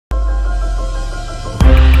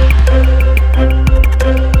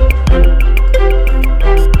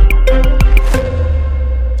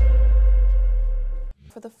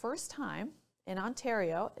first time in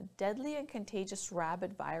Ontario, deadly and contagious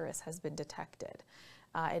rabbit virus has been detected.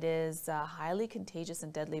 It is a highly contagious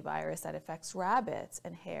and deadly virus that affects rabbits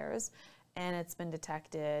and hares, and it's been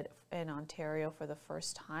detected in Ontario for the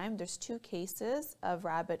first time. There's 2 cases of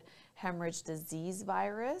rabbit hemorrhage disease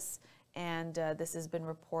virus, and this has been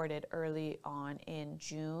reported early on in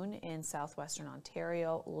June in southwestern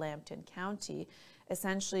Ontario, Lambton County.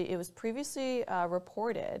 Essentially, it was previously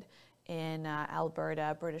reported in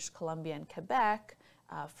Alberta, British Columbia, and Quebec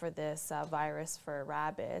for this virus for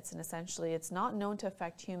rabbits. And essentially, it's not known to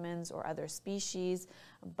affect humans or other species,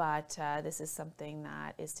 but this is something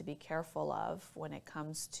that is to be careful of when it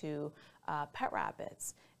comes to pet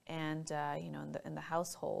rabbits. And you know, in the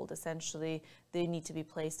household, essentially, they need to be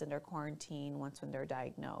placed under quarantine once when they're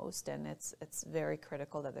diagnosed, and it's very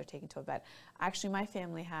critical that they're taken to a vet. Actually, my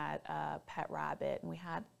family had a pet rabbit, and we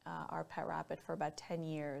had our pet rabbit for about 10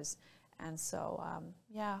 years. And so,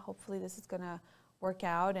 yeah, hopefully this is going to work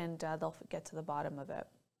out, and they'll get to the bottom of it.